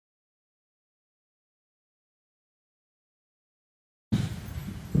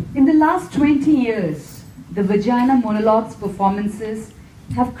last 20 years, the Vagina Monologues performances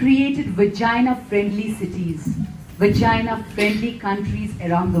have created vagina-friendly cities, vagina-friendly countries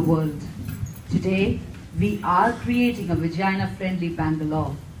around the world. Today, we are creating a vagina-friendly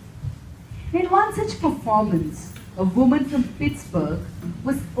Bangalore. In one such performance, a woman from Pittsburgh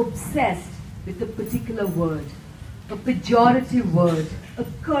was obsessed with a particular word, a pejorative word, a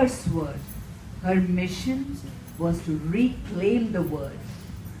curse word. Her mission was to reclaim the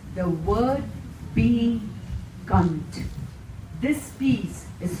word being cunt. This piece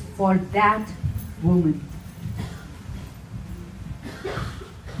is for that woman.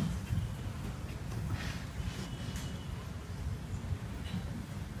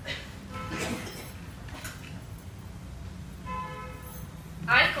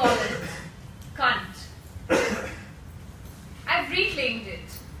 I call it cunt. I've reclaimed it.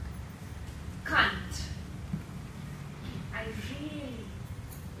 Cunt. I really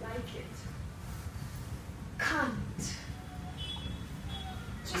like it. Cunt.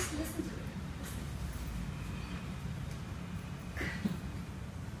 Just listen to it.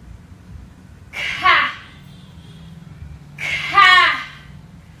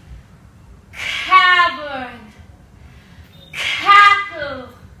 Cavern. Cackle.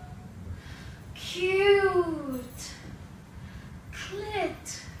 Cute. Clit.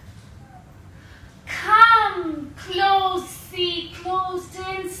 Come close, see, closed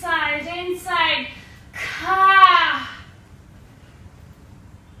inside,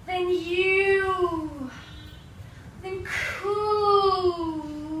 then you, then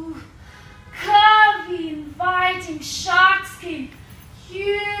cool, curvy, inviting, shark skin,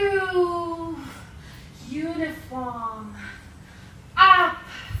 you, uniform, up,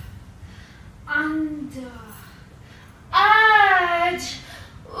 under, urge,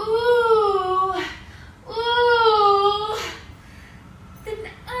 ooh, ooh, then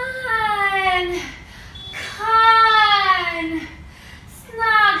con,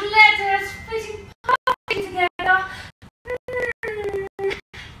 snug letters fitting perfectly together,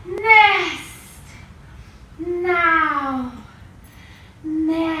 nest, now,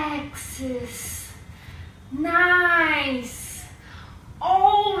 nexus, nice,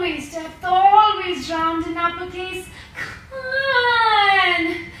 always, depth, always round in uppercase, con,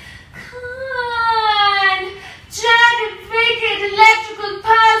 jagged, wicked, electrical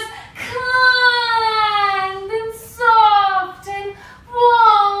pulse, con, then soft and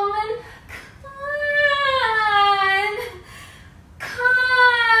warm and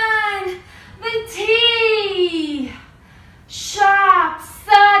con, then tea, sharp,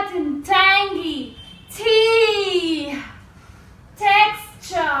 certain, tangy, tea,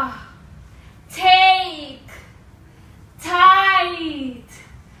 texture, take, tight,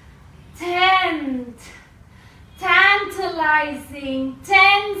 tent, tantalizing,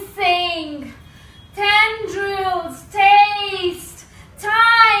 tensing, tendrils,